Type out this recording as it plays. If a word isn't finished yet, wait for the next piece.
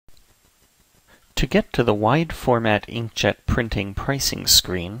To get to the wide format inkjet printing pricing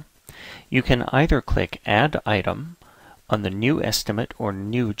screen, you can either click Add Item on the New Estimate or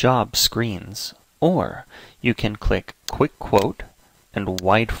New Job screens, or you can click Quick Quote and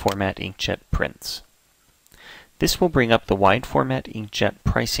Wide Format Inkjet Prints. This will bring up the wide format inkjet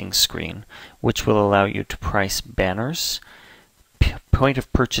pricing screen, which will allow you to price banners, point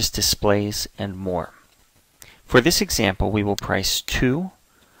of purchase displays, and more. For this example, we will price 2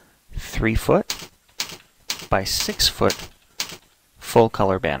 3-foot by 6-foot full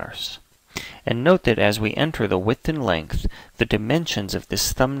color banners. And note that as we enter the width and length, the dimensions of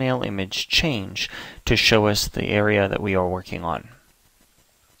this thumbnail image change to show us the area that we are working on.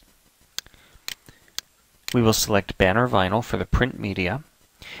 We will select banner vinyl for the print media,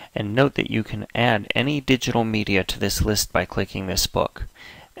 and note that you can add any digital media to this list by clicking this book.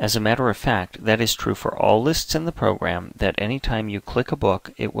 As a matter of fact, that is true for all lists in the program, that anytime you click a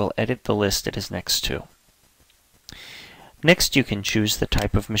book, it will edit the list it is next to. Next, you can choose the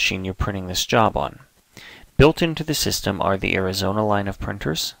type of machine you're printing this job on. Built into the system are the Arizona line of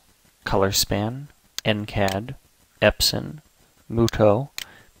printers, ColorSpan, NCAD, Epson, Mutoh,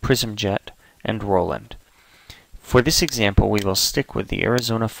 PrismJet, and Roland. For this example, we will stick with the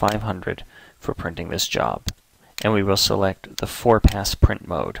Arizona 500 for printing this job, and we will select the 4-pass print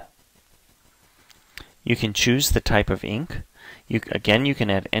mode. You can choose the type of ink. Again, you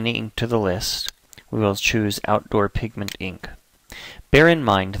can add any ink to the list. We will choose outdoor pigment ink. Bear in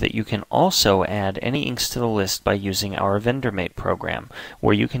mind that you can also add any inks to the list by using our VendorMate program,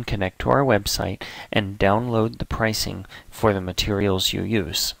 where you can connect to our website and download the pricing for the materials you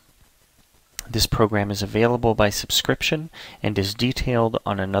use. This program is available by subscription and is detailed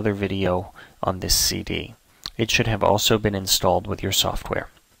on another video on this CD. It should have also been installed with your software.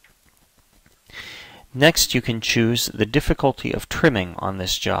 Next, you can choose the difficulty of trimming on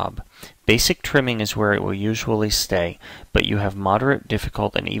this job. Basic trimming is where it will usually stay, but you have moderate,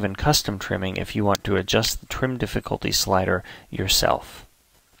 difficult, and even custom trimming if you want to adjust the trim difficulty slider yourself.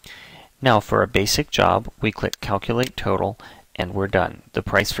 Now, for a basic job, we click Calculate Total, and we're done. The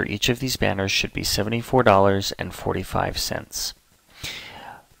price for each of these banners should be $74.45.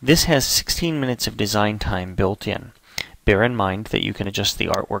 This has 16 minutes of design time built in. Bear in mind that you can adjust the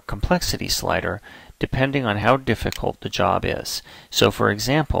artwork complexity slider depending on how difficult the job is. So for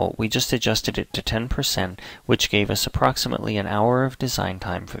example, we just adjusted it to 10%, which gave us approximately an hour of design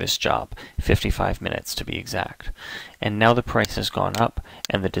time for this job, 55 minutes to be exact. And now the price has gone up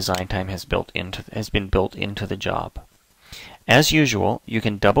and the design time has been built into the job. As usual, you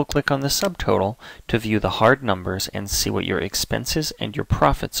can double-click on the subtotal to view the hard numbers and see what your expenses and your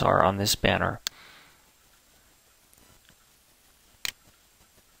profits are on this banner.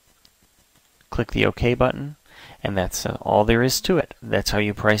 Click the OK button, and that's all there is to it. That's how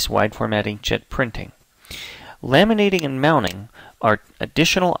you price wide format inkjet printing. Laminating and mounting are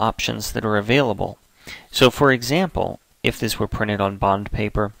additional options that are available. So for example, if this were printed on bond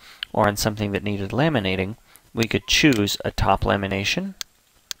paper or on something that needed laminating, we could choose a top lamination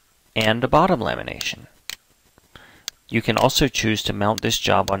and a bottom lamination. You can also choose to mount this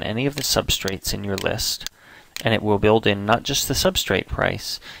job on any of the substrates in your list, and it will build in not just the substrate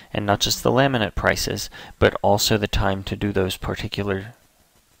price and not just the laminate prices, but also the time to do those particular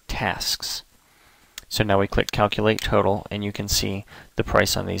tasks. So now we click Calculate Total, and you can see the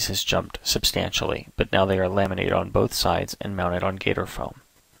price on these has jumped substantially, but now they are laminated on both sides and mounted on gator foam.